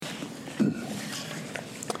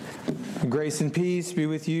Grace and peace be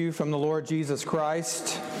with you from the Lord Jesus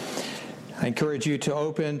Christ. I encourage you to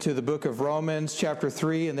open to the book of Romans, chapter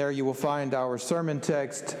 3, and there you will find our sermon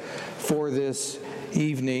text for this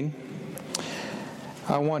evening.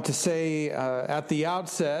 I want to say at the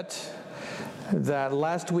outset that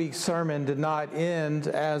last week's sermon did not end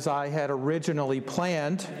as I had originally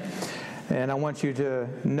planned. And I want you to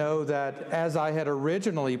know that as I had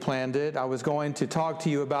originally planned it, I was going to talk to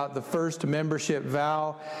you about the first membership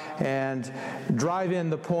vow and drive in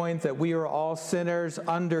the point that we are all sinners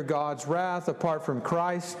under God's wrath apart from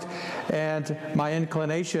Christ. And my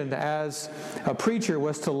inclination as a preacher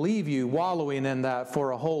was to leave you wallowing in that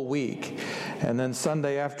for a whole week. And then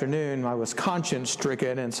Sunday afternoon, I was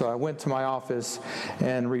conscience-stricken, and so I went to my office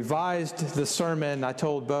and revised the sermon. I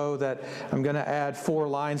told Bo that I'm going to add 4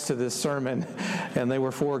 lines to this sermon, and they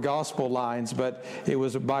were 4 gospel lines, but it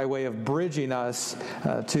was by way of bridging us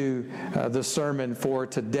to the sermon for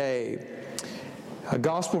today. A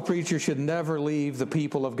gospel preacher should never leave the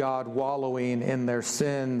people of God wallowing in their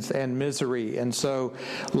sins and misery. And so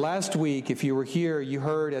last week, if you were here, you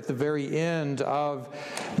heard at the very end of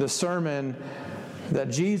the sermon that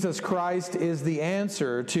Jesus Christ is the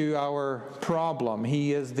answer to our problem.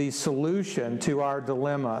 He is the solution to our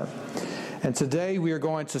dilemma. And today we are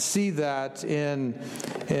going to see that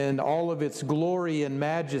in all of its glory and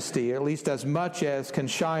majesty, at least as much as can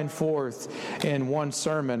shine forth in one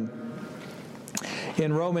sermon.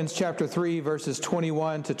 In Romans chapter 3, verses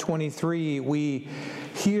 21 to 23, we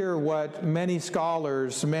hear what many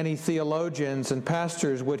scholars, many theologians and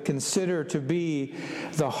pastors would consider to be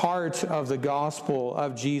the heart of the gospel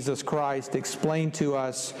of Jesus Christ explained to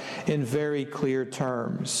us in very clear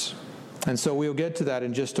terms. And so we'll get to that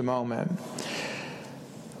in just a moment.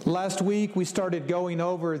 Last week, we started going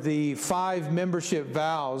over the 5 membership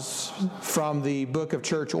vows from the Book of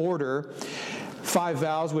Church Order. 5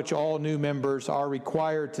 vows which all new members are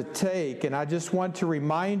required to take. And I just want to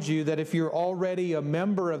remind you that if you're already a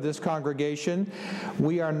member of this congregation,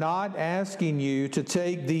 we are not asking you to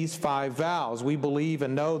take these 5 vows. We believe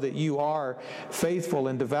and know that you are faithful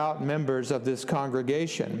and devout members of this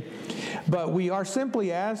congregation. But we are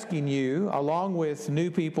simply asking you, along with new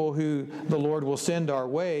people who the Lord will send our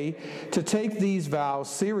way, to take these vows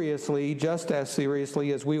seriously, just as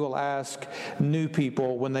seriously as we will ask new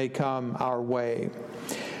people when they come our way.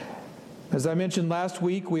 As I mentioned last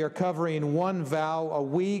week, we are covering 1 vow a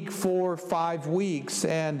week for 5 weeks.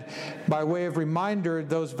 And by way of reminder,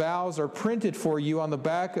 those vows are printed for you on the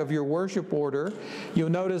back of your worship order. You'll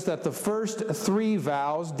notice that the first 3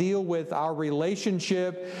 vows deal with our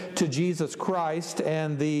relationship to Jesus Christ,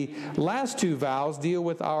 and the last 2 vows deal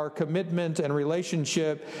with our commitment and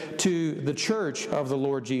relationship to the church of the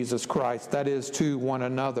Lord Jesus Christ, that is, to one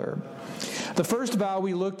another. The first vow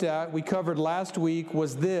we covered last week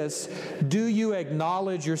was this: do you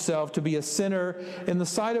acknowledge yourself to be a sinner in the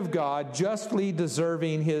sight of God, justly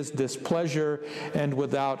deserving His displeasure and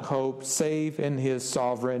without hope, save in His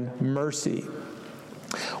sovereign mercy?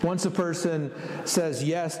 Once a person says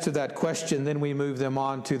yes to that question, then we move them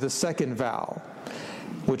on to the second vow,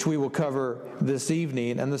 which we will cover this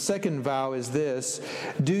evening. And the second vow is this: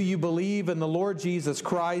 do you believe in the Lord Jesus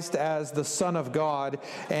Christ as the Son of God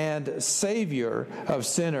and Savior of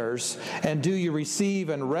sinners? And do you receive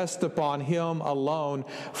and rest upon Him alone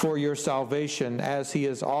for your salvation as He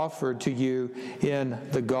is offered to you in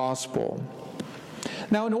the gospel?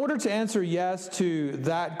 Now, in order to answer yes to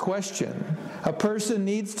that question, a person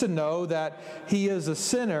needs to know that he is a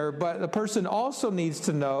sinner, but the person also needs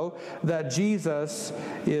to know that Jesus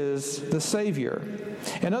is the Savior.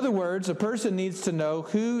 In other words, a person needs to know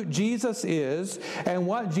who Jesus is and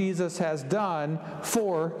what Jesus has done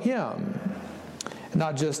for him,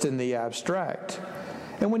 not just in the abstract.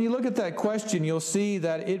 And when you look at that question, you'll see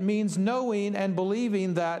that it means knowing and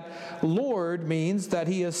believing that Lord means that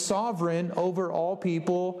He is sovereign over all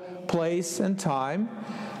people, place, and time.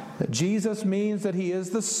 That Jesus means that He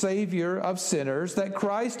is the Savior of sinners. That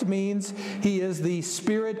Christ means He is the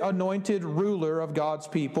Spirit-anointed ruler of God's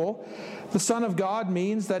people. The Son of God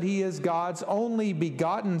means that He is God's only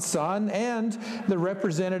begotten Son and the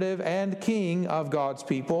representative and King of God's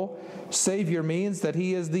people. Savior means that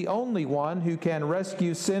He is the only one who can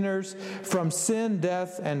rescue sinners from sin,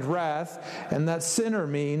 death, and wrath. And that sinner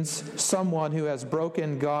means someone who has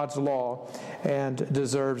broken God's law and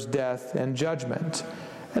deserves death and judgment.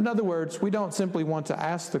 In other words, we don't simply want to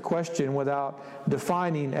ask the question without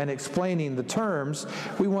defining and explaining the terms.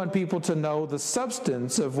 We want people to know the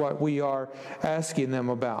substance of what we are asking them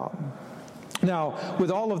about. Now,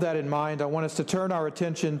 with all of that in mind, I want us to turn our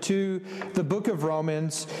attention to the book of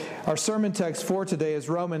Romans. Our sermon text for today is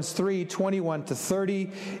Romans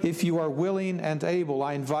 3:21-30. If you are willing and able,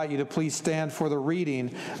 I invite you to please stand for the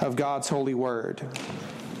reading of God's holy word.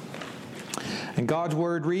 And God's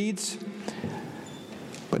word reads,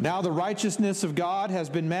 "But now the righteousness of God has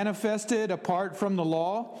been manifested apart from the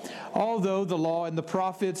law, although the law and the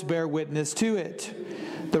prophets bear witness to it.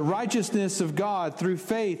 The righteousness of God through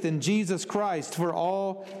faith in Jesus Christ for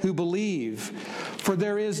all who believe. For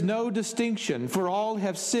there is no distinction, for all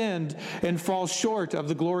have sinned and fall short of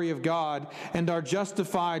the glory of God, and are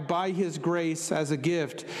justified by His grace as a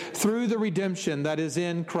gift through the redemption that is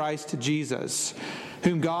in Christ Jesus,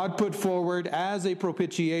 whom God put forward as a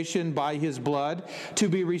propitiation by His blood, to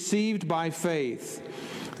be received by faith.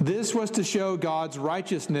 This was to show God's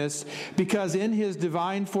righteousness, because in His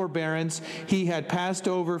divine forbearance He had passed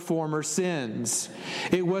over former sins.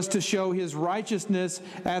 It was to show His righteousness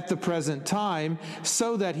at the present time,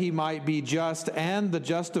 so that He might be just and the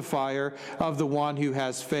justifier of the one who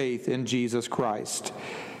has faith in Jesus Christ.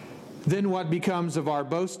 Then what becomes of our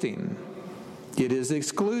boasting? It is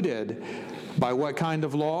excluded. By what kind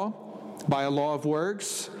of law? By a law of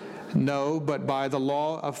works? No, but by the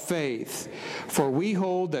law of faith. For we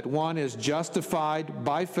hold that one is justified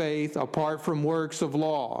by faith apart from works of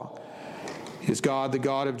law. Is God the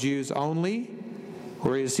God of Jews only?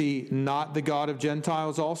 Or is He not the God of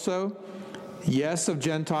Gentiles also? Yes, of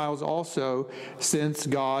Gentiles also, since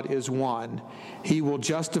God is one. He will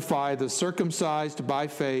justify the circumcised by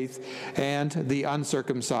faith and the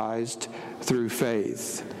uncircumcised through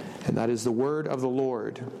faith." And that is the word of the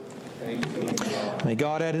Lord. May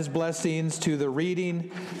God add His blessings to the reading,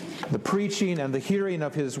 the preaching, and the hearing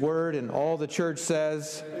of His word, and all the church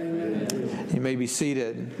says. Amen. You may be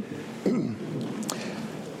seated.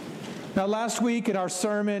 Now, last week in our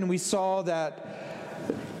sermon, we saw that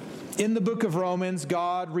in the book of Romans,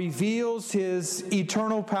 God reveals His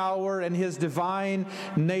eternal power and His divine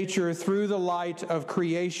nature through the light of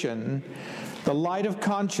creation, the light of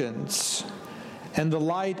conscience, and the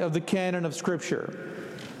light of the canon of Scripture.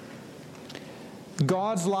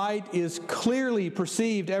 God's light is clearly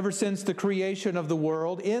perceived ever since the creation of the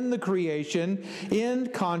world, in the creation, in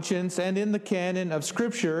conscience, and in the canon of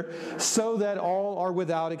Scripture, so that all are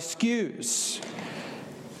without excuse.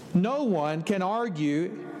 No one can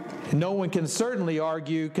argue, no one can certainly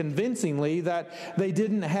argue convincingly that they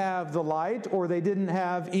didn't have the light, or they didn't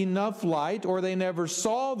have enough light, or they never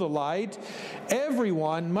saw the light.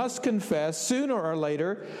 Everyone must confess sooner or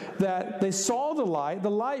later that they saw the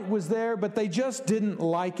light was there, but they just didn't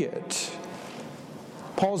like it.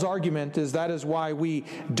 Paul's argument is that is why we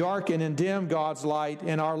darken and dim God's light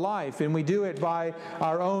in our life, and we do it by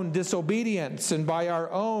our own disobedience and by our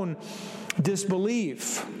own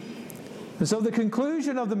disbelief. And so the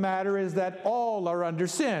conclusion of the matter is that all are under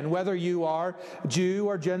sin, whether you are Jew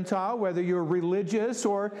or Gentile, whether you're religious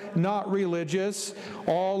or not religious,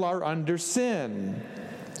 all are under sin.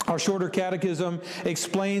 Our shorter catechism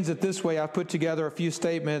explains it this way. I've put together a few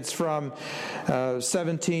statements from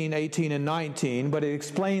 17, 18, and 19, but it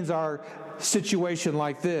explains our situation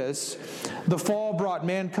like this. The fall brought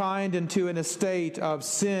mankind into an estate of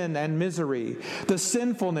sin and misery. The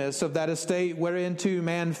sinfulness of that estate whereinto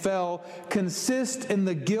man fell consists in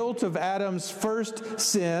the guilt of Adam's first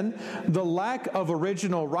sin, the lack of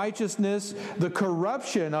original righteousness, the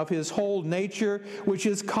corruption of his whole nature, which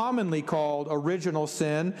is commonly called original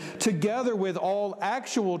sin, together with all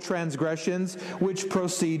actual transgressions which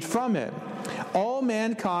proceed from it. All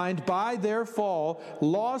mankind, by their fall,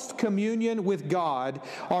 lost communion with God,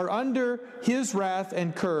 are under His wrath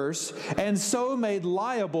and curse, and so made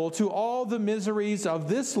liable to all the miseries of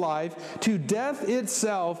this life, to death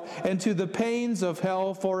itself, and to the pains of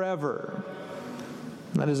hell forever.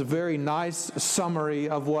 That is a very nice summary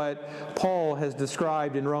of what Paul has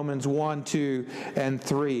described in Romans 1, 2, and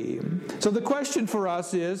 3. So the question for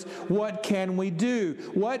us is, what can we do?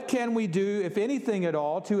 What can we do, if anything at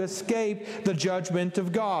all, to escape the judgment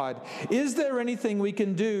of God? Is there anything we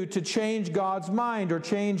can do to change God's mind or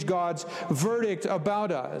change God's verdict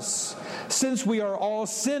about us? Since we are all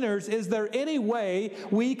sinners, is there any way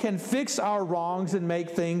we can fix our wrongs and make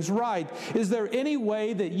things right? Is there any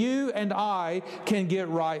way that you and I can get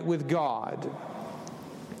right with God?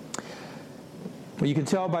 Well, you can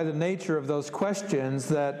tell by the nature of those questions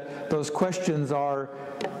that those questions are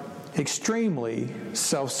extremely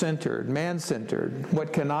self-centered, man-centered.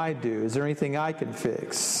 What can I do? Is there anything I can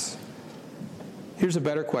fix? Here's a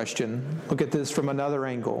better question. Look at this from another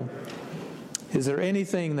angle. Is there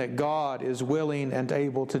anything that God is willing and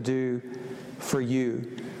able to do for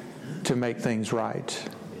you to make things right?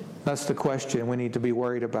 That's the question we need to be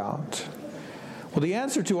worried about. Well, the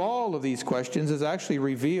answer to all of these questions is actually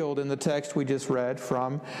revealed in the text we just read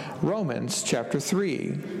from Romans chapter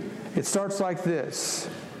 3. It starts like this.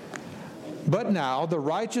 But now the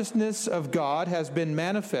righteousness of God has been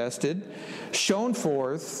manifested, shown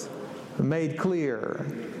forth, made clear.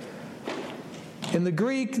 In the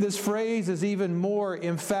Greek, this phrase is even more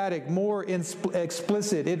emphatic, more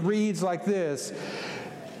explicit. It reads like this.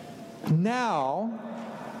 Now,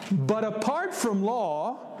 but apart from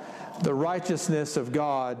law, the righteousness of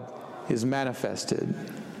God is manifested.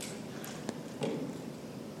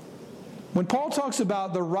 When Paul talks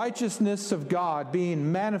about the righteousness of God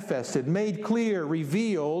being manifested, made clear,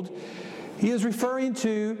 revealed, he is referring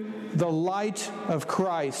to the light of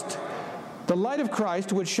Christ. The light of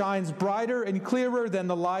Christ, which shines brighter and clearer than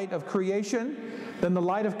the light of creation, than the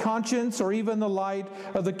light of conscience, or even the light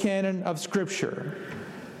of the canon of Scripture.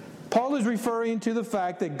 Paul is referring to the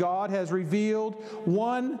fact that God has revealed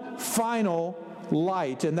one final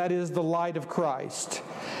light, and that is the light of Christ.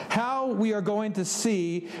 Here we are going to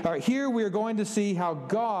see how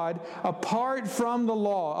God, apart from the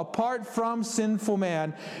law, apart from sinful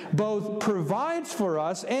man, both provides for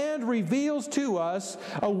us and reveals to us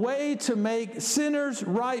a way to make sinners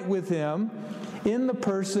right with Him in the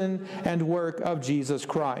person and work of Jesus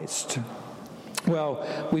Christ. Well,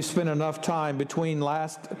 we spent enough time between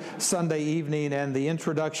last Sunday evening and the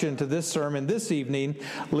introduction to this sermon this evening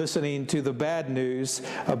listening to the bad news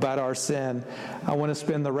about our sin. I want to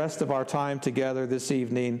spend the rest of our time together this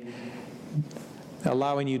evening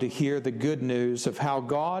allowing you to hear the good news of how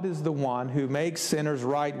God is the one who makes sinners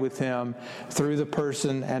right with Him through the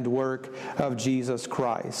person and work of Jesus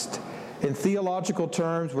Christ. In theological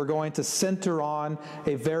terms, we're going to center on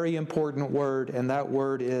a very important word, and that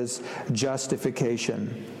word is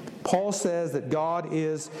justification. Paul says that God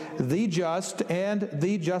is the just and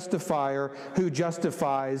the justifier who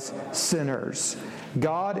justifies sinners.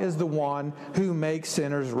 God is the one who makes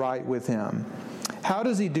sinners right with Him. How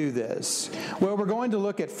does He do this? Well, we're going to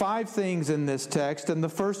look at 5 things in this text, and the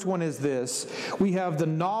first one is this. We have the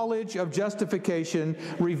knowledge of justification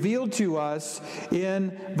revealed to us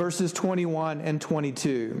in verses 21 and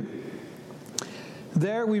 22.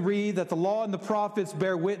 There we read that the law and the prophets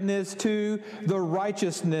bear witness to the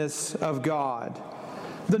righteousness of God.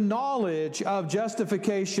 The knowledge of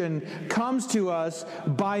justification comes to us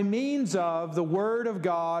by means of the Word of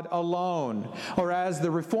God alone. Or as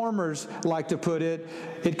the Reformers like to put it,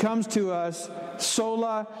 it comes to us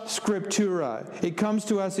sola scriptura. It comes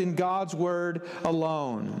to us in God's Word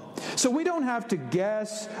alone. So we don't have to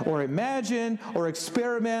guess or imagine or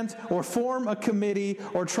experiment or form a committee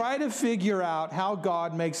or try to figure out how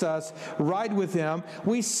God makes us right with Him.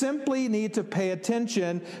 We simply need to pay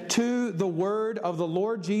attention to the Word of the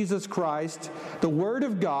Lord Jesus Christ, the Word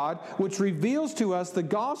of God, which reveals to us the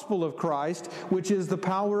gospel of Christ, which is the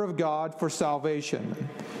power of God for salvation.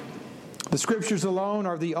 The Scriptures alone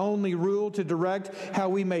are the only rule to direct how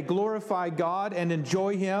we may glorify God and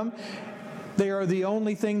enjoy Him. They are the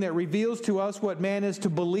only thing that reveals to us what man is to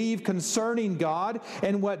believe concerning God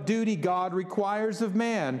and what duty God requires of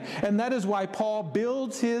man. And that is why Paul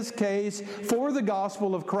builds his case for the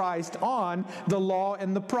gospel of Christ on the law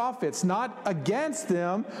and the prophets, not against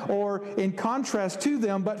them or in contrast to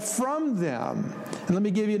them, but from them. And let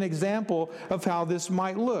me give you an example of how this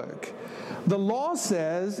might look. The law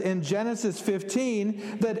says in Genesis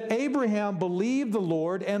 15 that Abraham believed the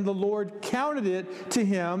Lord and the Lord counted it to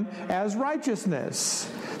him as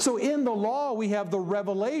righteousness. So in the law we have the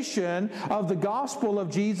revelation of the gospel of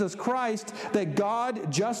Jesus Christ that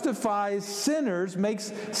God justifies sinners,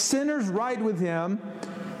 makes sinners right with Him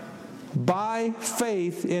by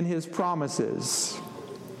faith in His promises.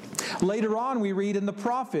 Later on, we read in the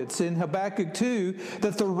prophets in Habakkuk 2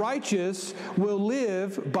 that the righteous will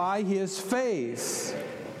live by his faith.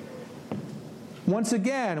 Once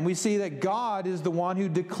again, we see that God is the one who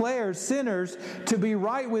declares sinners to be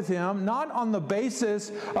right with Him, not on the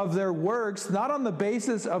basis of their works, not on the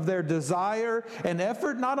basis of their desire and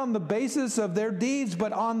effort, not on the basis of their deeds,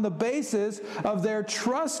 but on the basis of their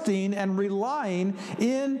trusting and relying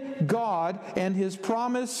in God and His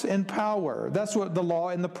promise and power. That's what the law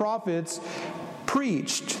and the prophets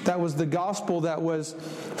preached. That was the gospel that was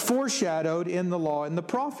foreshadowed in the law and the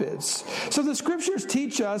prophets. So the Scriptures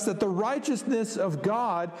teach us that the righteousness of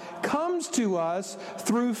God comes to us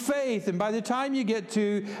through faith. And by the time you get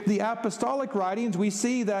to the apostolic writings, we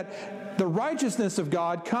see that the righteousness of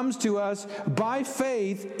God comes to us by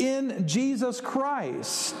faith in Jesus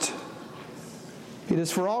Christ. It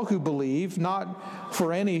is for all who believe, not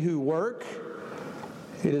for any who work.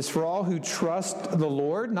 It is for all who trust the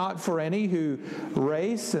Lord, not for any who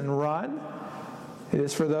race and run. It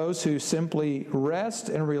is for those who simply rest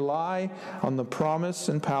and rely on the promise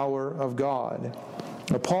and power of God.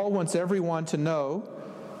 Now, Paul wants everyone to know,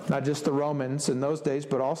 not just the Romans in those days,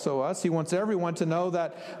 but also us. He wants everyone to know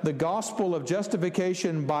that the gospel of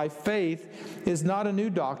justification by faith is not a new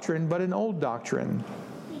doctrine, but an old doctrine.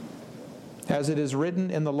 As it is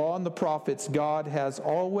written in the law and the prophets, God has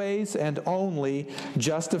always and only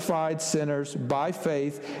justified sinners by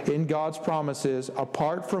faith in God's promises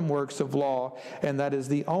apart from works of law, and that is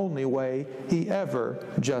the only way He ever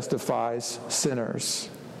justifies sinners.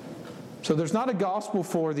 So there's not a gospel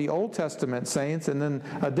for the Old Testament saints and then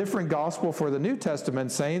a different gospel for the New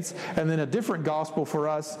Testament saints and then a different gospel for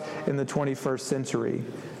us in the 21st century.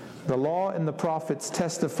 The law and the prophets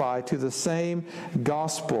testify to the same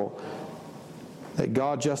gospel, that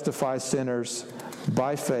God justifies sinners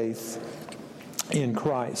by faith in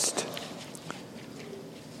Christ.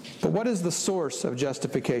 But what is the source of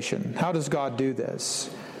justification? How does God do this?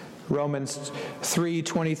 Romans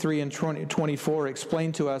 3:23 and 24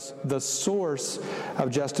 explain to us the source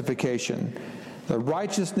of justification. The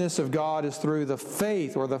righteousness of God is through the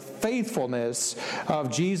faith or the faithfulness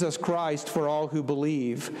of Jesus Christ for all who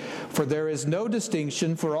believe. For there is no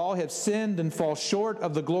distinction, for all have sinned and fall short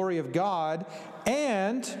of the glory of God,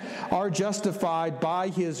 and are justified by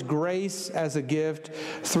His grace as a gift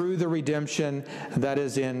through the redemption that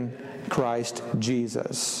is in Christ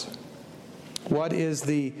Jesus. What is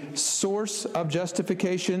the source of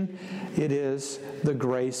justification? It is the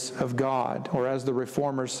grace of God, or as the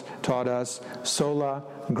Reformers taught us, sola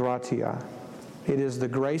gratia. It is the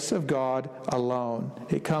grace of God alone.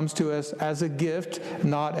 It comes to us as a gift,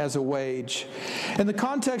 not as a wage. In the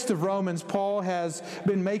context of Romans, Paul has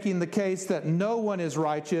been making the case that no one is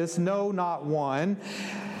righteous, no, not one.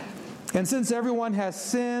 And since everyone has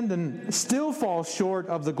sinned and still falls short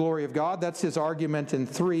of the glory of God, that's his argument in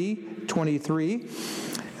 3:23,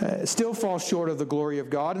 still falls short of the glory of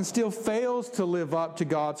God and still fails to live up to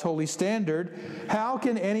God's holy standard, how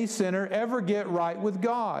can any sinner ever get right with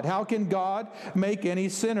God? How can God make any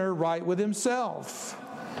sinner right with Himself?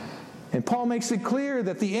 And Paul makes it clear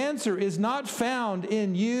that the answer is not found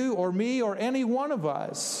in you or me or any one of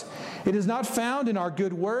us. It is not found in our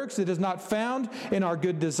good works. It is not found in our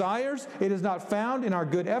good desires. It is not found in our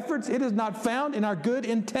good efforts. It is not found in our good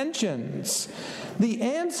intentions. The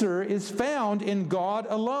answer is found in God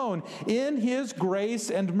alone, in His grace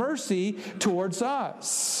and mercy towards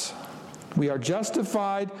us. We are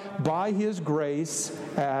justified by His grace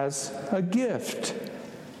as a gift.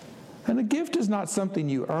 And a gift is not something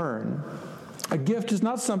you earn. A gift is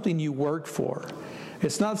not something you work for.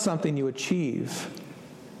 It's not something you achieve.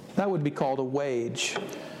 That would be called a wage.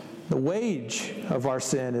 The wage of our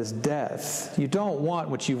sin is death. You don't want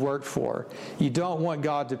what you've worked for. You don't want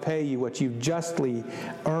God to pay you what you've justly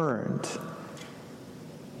earned.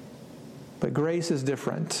 But grace is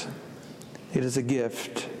different. It is a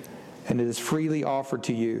gift, and it is freely offered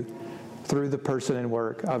to you through the person and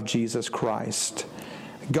work of Jesus Christ.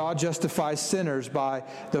 God justifies sinners by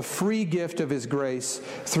the free gift of His grace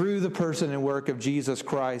through the person and work of Jesus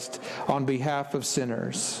Christ on behalf of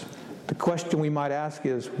sinners. The question we might ask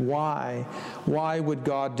is, why? Why would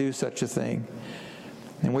God do such a thing?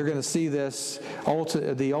 And we're going to see this,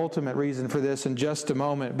 the ultimate reason for this in just a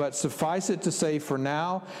moment. But suffice it to say for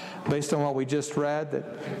now, based on what we just read,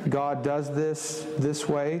 that God does this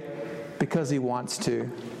way because He wants to.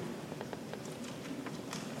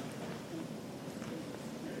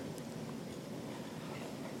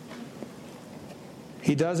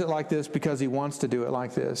 He does it like this because He wants to do it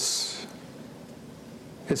like this.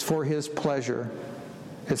 It's for His pleasure.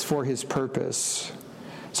 It's for His purpose.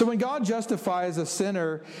 So when God justifies a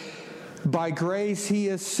sinner by grace, He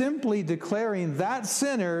is simply declaring that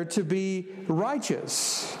sinner to be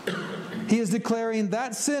righteous. He is declaring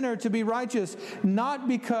that sinner to be righteous, not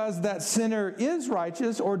because that sinner is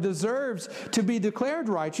righteous or deserves to be declared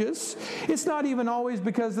righteous. It's not even always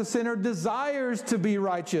because the sinner desires to be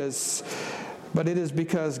righteous. But it is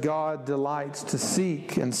because God delights to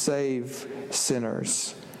seek and save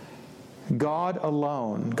sinners. God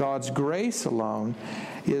alone, God's grace alone,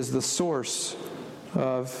 is the source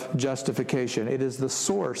of justification. It is the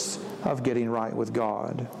source of getting right with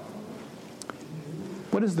God.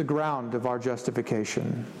 What is the ground of our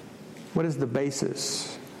justification? What is the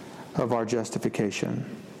basis of our justification?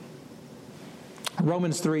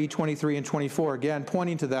 Romans 3, 23 and 24, again,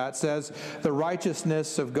 pointing to that, says, the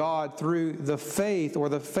righteousness of God through the faith or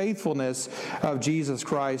the faithfulness of Jesus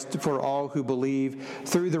Christ for all who believe,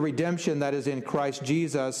 through the redemption that is in Christ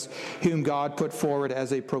Jesus, whom God put forward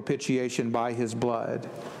as a propitiation by his blood.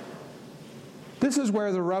 This is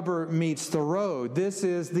where the rubber meets the road. This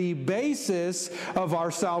is the basis of our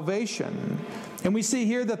salvation. And we see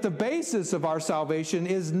here that the basis of our salvation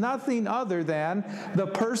is nothing other than the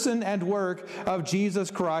person and work of Jesus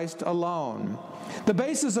Christ alone. The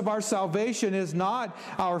basis of our salvation is not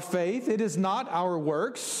our faith. It is not our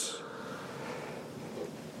works.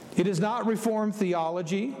 It is not Reformed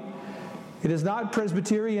theology. It is not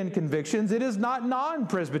Presbyterian convictions. It is not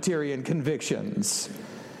non-Presbyterian convictions.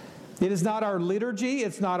 It is not our liturgy,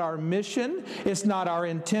 it's not our mission, it's not our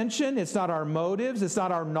intention, it's not our motives, it's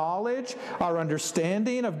not our knowledge, our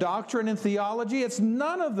understanding of doctrine and theology. It's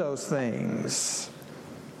none of those things.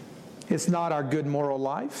 It's not our good moral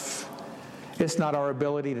life. It's not our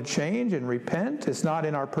ability to change and repent. It's not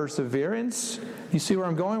in our perseverance. You see where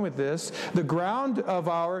I'm going with this? The ground of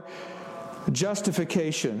our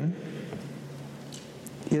justification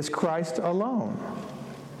is Christ alone.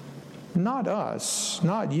 Not us,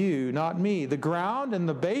 not you, not me. The ground and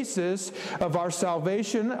the basis of our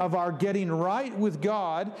salvation, of our getting right with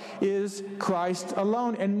God, is Christ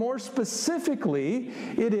alone. And more specifically,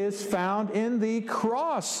 it is found in the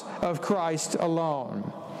cross of Christ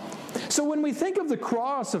alone. So when we think of the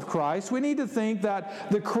cross of Christ, we need to think that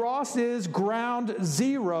the cross is ground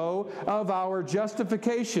zero of our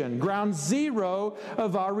justification, ground zero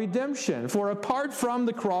of our redemption. For apart from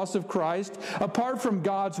the cross of Christ, apart from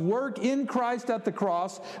God's work in Christ at the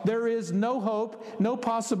cross, there is no hope, no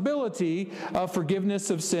possibility of forgiveness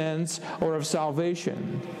of sins or of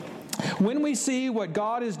salvation. When we see what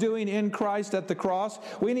God is doing in Christ at the cross,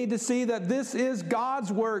 we need to see that this is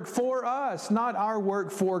God's work for us, not our work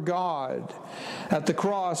for God. At the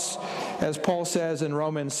cross, as Paul says in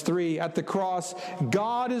Romans 3, at the cross,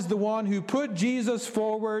 God is the one who put Jesus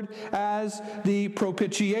forward as the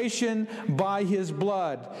propitiation by his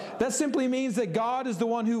blood. That simply means that God is the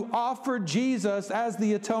one who offered Jesus as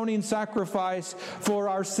the atoning sacrifice for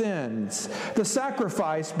our sins. The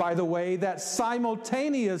sacrifice, by the way, that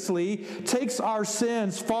simultaneously takes our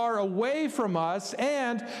sins far away from us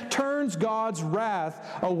and turns God's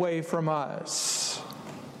wrath away from us.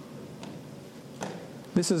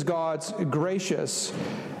 This is God's gracious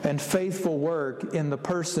and faithful work in the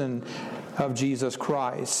person of Jesus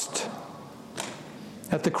Christ.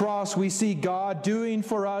 At the cross, we see God doing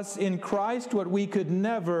for us in Christ what we could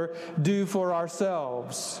never do for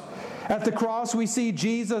ourselves. At the cross, we see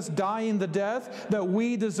Jesus dying the death that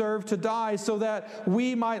we deserve to die so that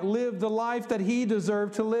we might live the life that he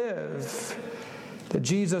deserved to live. That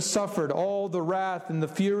Jesus suffered all the wrath and the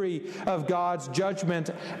fury of God's judgment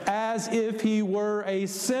as if he were a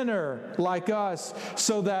sinner like us,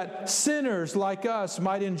 so that sinners like us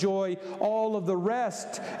might enjoy all of the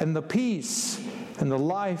rest and the peace and the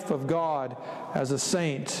life of God as a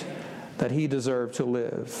saint that he deserved to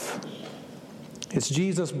live. It's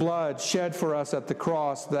Jesus' blood shed for us at the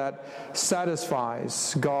cross that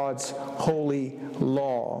satisfies God's holy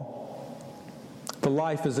law. The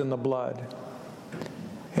life is in the blood.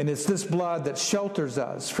 And it's this blood that shelters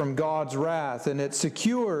us from God's wrath, and it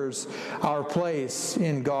secures our place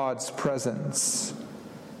in God's presence.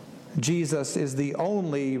 Jesus is the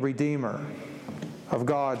only Redeemer of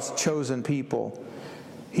God's chosen people.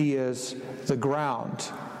 He is the ground,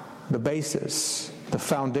 the basis, the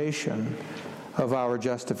foundation of our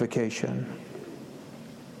justification.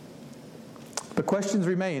 But questions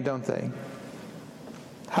remain, don't they?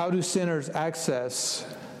 How do sinners access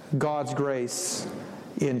God's grace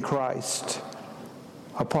in Christ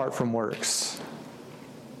apart from works?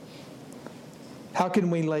 How can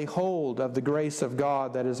we lay hold of the grace of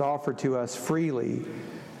God that is offered to us freely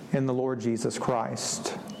in the Lord Jesus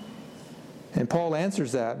Christ? And Paul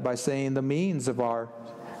answers that by saying the means of our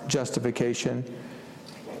justification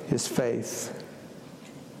is faith.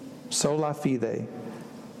 Sola fide.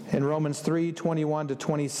 In Romans 3, 21 to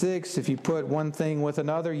 26, if you put one thing with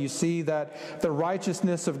another, you see that the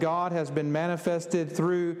righteousness of God has been manifested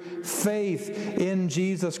through faith in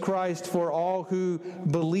Jesus Christ for all who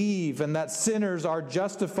believe, and that sinners are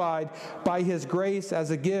justified by his grace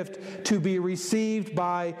as a gift to be received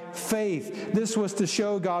by faith. This was to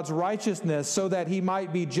show God's righteousness so that he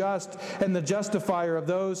might be just and the justifier of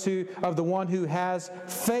the one who has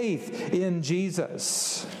faith in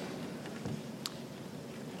Jesus.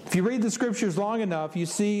 If you read the scriptures long enough, you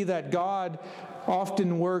see that God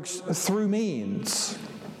often works through means.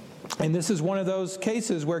 And this is one of those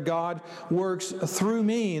cases where God works through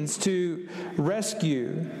means to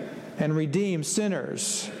rescue and redeem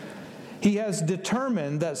sinners. He has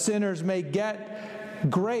determined that sinners may get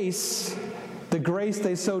grace, the grace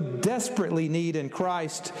they so desperately need in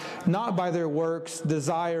Christ, not by their works,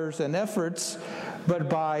 desires, and efforts, but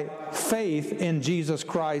by faith in Jesus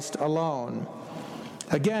Christ alone.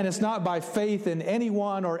 Again, it's not by faith in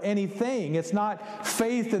anyone or anything. It's not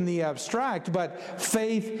faith in the abstract, but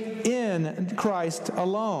faith in Christ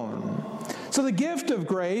alone. So the gift of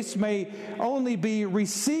grace may only be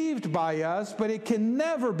received by us, but it can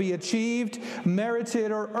never be achieved,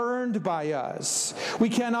 merited, or earned by us. We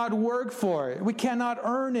cannot work for it. We cannot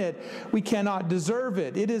earn it. We cannot deserve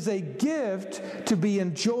it. It is a gift to be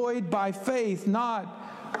enjoyed by faith, not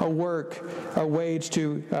a wage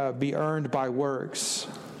to be earned by works.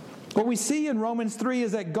 What we see in Romans 3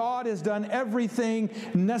 is that God has done everything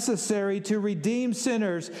necessary to redeem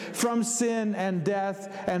sinners from sin and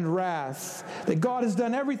death and wrath. That God has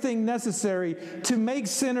done everything necessary to make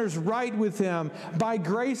sinners right with Him by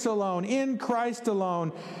grace alone, in Christ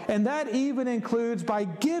alone. And that even includes by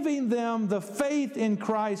giving them the faith in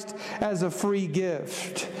Christ as a free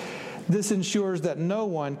gift. This ensures that no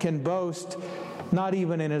one can boast, not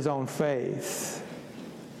even in his own faith.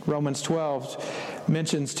 Romans 12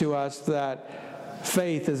 mentions to us that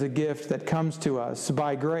faith is a gift that comes to us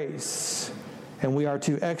by grace, and we are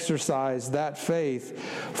to exercise that faith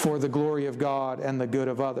for the glory of God and the good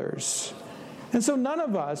of others. And so none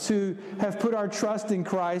of us who have put our trust in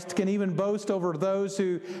Christ can even boast over those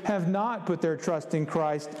who have not put their trust in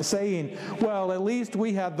Christ, saying, well, at least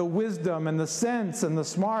we have the wisdom and the sense and the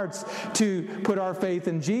smarts to put our faith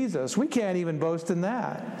in Jesus. We can't even boast in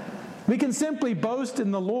that. We can simply boast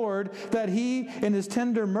in the Lord that He, in His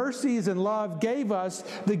tender mercies and love, gave us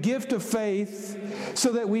the gift of faith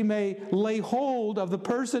so that we may lay hold of the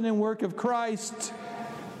person and work of Christ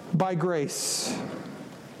by grace.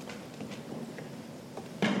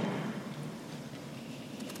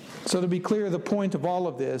 So to be clear, the point of all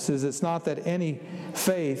of this is it's not that any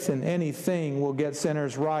faith in anything will get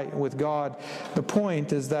sinners right with God. The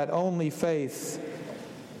point is that only faith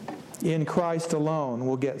in Christ alone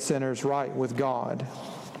will get sinners right with God.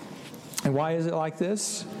 And why is it like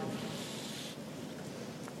this?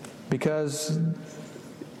 Because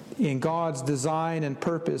in God's design and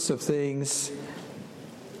purpose of things,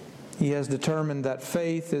 He has determined that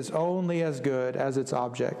faith is only as good as its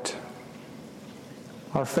object.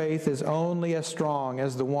 Our faith is only as strong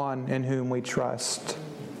as the one in whom we trust.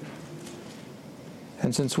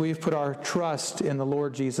 And since we've put our trust in the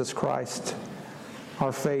Lord Jesus Christ,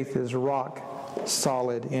 our faith is rock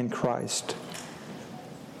solid in Christ.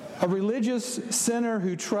 A religious sinner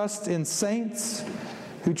who trusts in saints,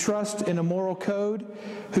 who trusts in a moral code,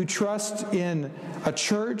 who trusts in a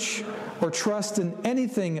church, or trusts in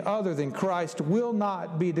anything other than Christ will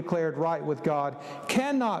not be declared right with God,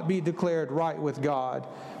 cannot be declared right with God.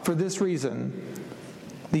 For this reason,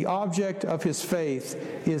 the object of his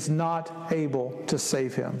faith is not able to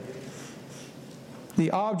save him.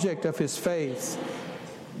 The object of his faith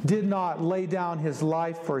did not lay down his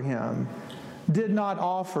life for him, did not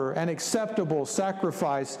offer an acceptable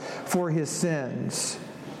sacrifice for his sins.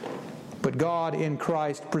 But God in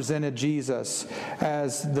Christ presented Jesus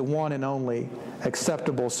as the one and only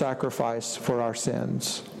acceptable sacrifice for our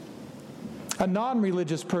sins. A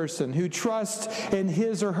non-religious person who trusts in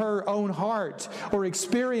his or her own heart or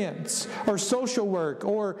experience or social work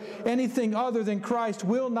or anything other than Christ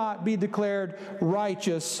will not be declared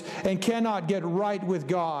righteous and cannot get right with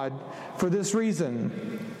God. For this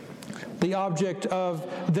reason, the object of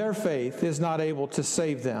their faith is not able to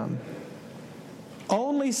save them.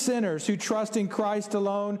 Only sinners who trust in Christ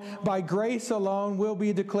alone, by grace alone, will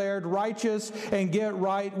be declared righteous and get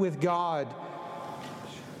right with God.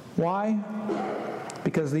 Why?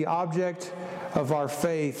 Because the object of our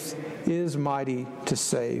faith is mighty to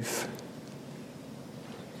save.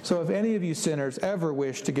 So if any of you sinners ever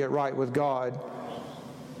wish to get right with God,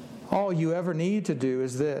 all you ever need to do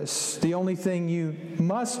is this. The only thing you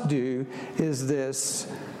must do is this: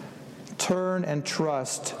 turn and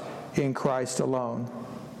trust in Christ alone.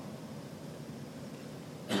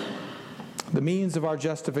 The means of our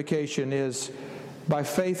justification is by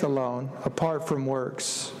faith alone, apart from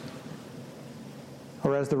works.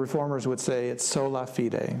 Or as the Reformers would say, it's sola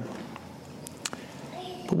fide.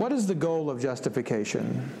 But what is the goal of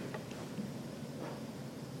justification?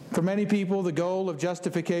 For many people, the goal of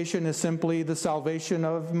justification is simply the salvation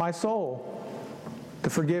of my soul, the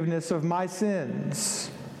forgiveness of my sins.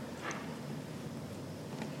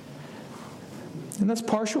 And that's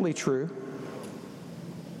partially true.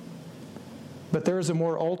 But there is a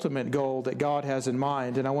more ultimate goal that God has in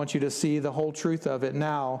mind, and I want you to see the whole truth of it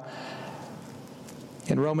now.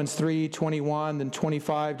 In Romans 3:21 and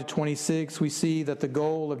 25 to 26, we see that the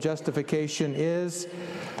goal of justification is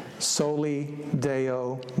soli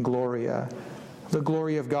Deo Gloria, the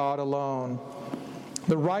glory of God alone.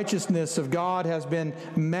 The righteousness of God has been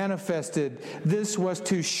manifested. This was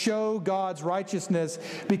to show God's righteousness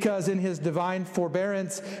because in His divine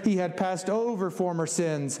forbearance He had passed over former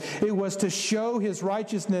sins. It was to show His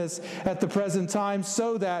righteousness at the present time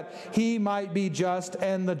so that He might be just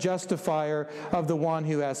and the justifier of the one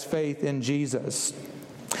who has faith in Jesus.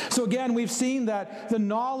 So again, we've seen that the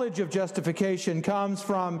knowledge of justification comes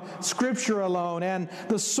from Scripture alone, and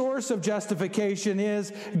the source of justification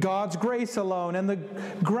is God's grace alone, and the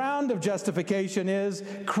ground of justification is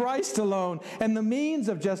Christ alone, and the means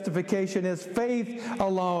of justification is faith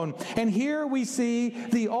alone. And here we see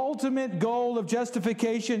the ultimate goal of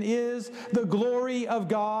justification is the glory of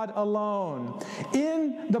God alone.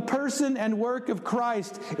 In the person and work of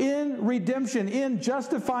Christ, in redemption, in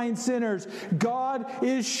justifying sinners, God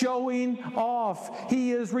is showing off.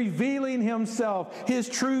 He is revealing Himself, His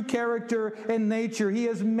true character and nature. He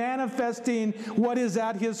is manifesting what is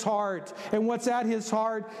at His heart. And what's at His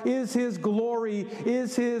heart is His glory,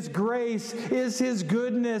 is His grace, is His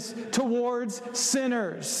goodness towards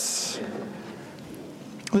sinners.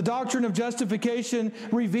 The doctrine of justification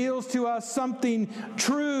reveals to us something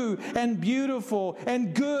true and beautiful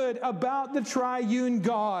and good about the triune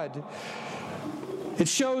God. It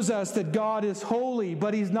shows us that God is holy,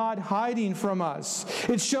 but He's not hiding from us.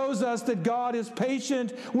 It shows us that God is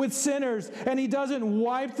patient with sinners, and He doesn't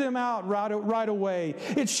wipe them out right away.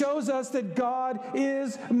 It shows us that God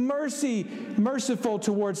is merciful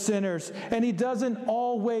towards sinners, and He doesn't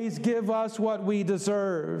always give us what we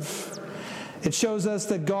deserve. It shows us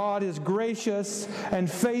that God is gracious and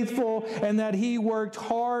faithful, and that He worked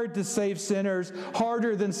hard to save sinners,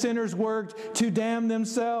 harder than sinners worked to damn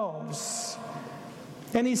themselves.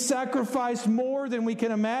 And He sacrificed more than we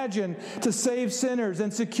can imagine to save sinners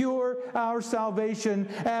and secure our salvation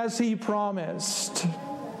as He promised.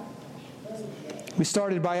 We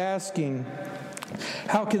started by asking,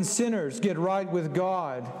 how can sinners get right with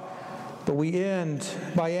God? But we end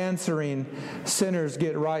by answering, sinners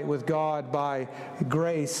get right with God by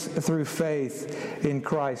grace through faith in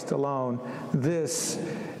Christ alone. This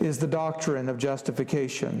is the doctrine of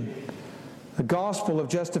justification. The gospel of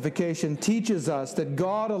justification teaches us that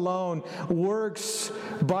God alone works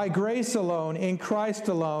by grace alone, in Christ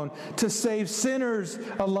alone, to save sinners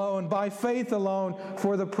alone, by faith alone,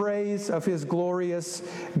 for the praise of His glorious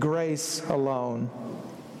grace alone.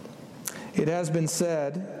 It has been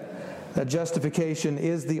said that justification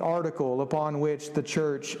is the article upon which the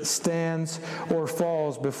church stands or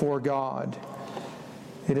falls before God.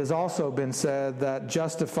 It has also been said that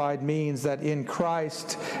justified means that in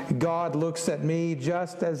Christ, God looks at me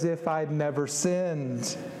just as if I'd never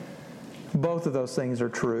sinned. Both of those things are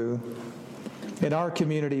true. In our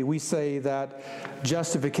community, we say that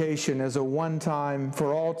justification is a one-time,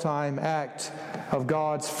 for all time act of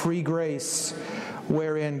God's free grace,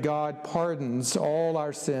 wherein God pardons all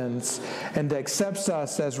our sins and accepts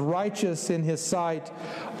us as righteous in His sight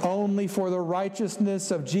only for the righteousness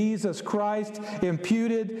of Jesus Christ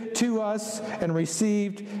imputed to us and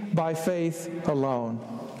received by faith alone.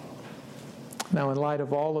 Now, in light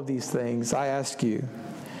of all of these things, I ask you,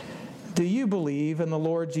 do you believe in the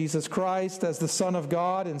Lord Jesus Christ as the Son of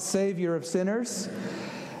God and Savior of sinners?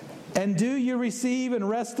 And do you receive and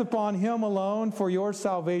rest upon Him alone for your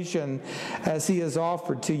salvation as He is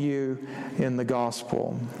offered to you in the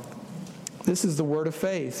gospel? This is the word of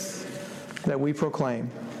faith that we proclaim.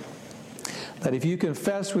 That if you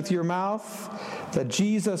confess with your mouth that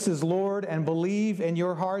Jesus is Lord and believe in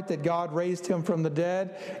your heart that God raised Him from the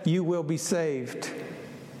dead, you will be saved.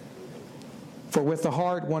 For with the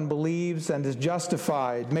heart one believes and is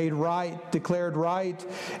justified, made right, declared right,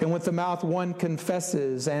 and with the mouth one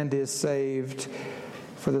confesses and is saved.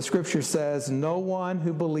 For the Scripture says, no one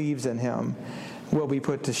who believes in Him will be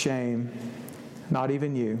put to shame, not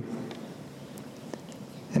even you.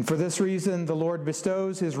 And for this reason, the Lord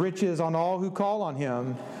bestows His riches on all who call on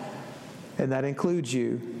Him, and that includes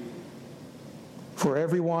you. For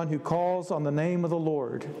everyone who calls on the name of the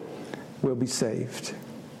Lord will be saved.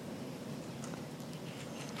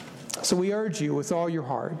 So we urge you with all your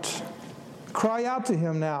heart, cry out to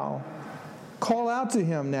Him now. Call out to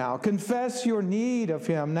Him now. Confess your need of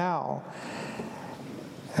Him now.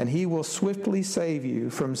 And He will swiftly save you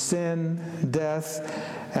from sin,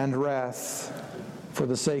 death, and wrath for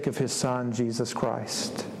the sake of His Son, Jesus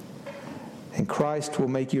Christ. And Christ will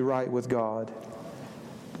make you right with God.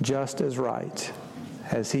 just as right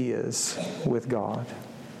as he is with God.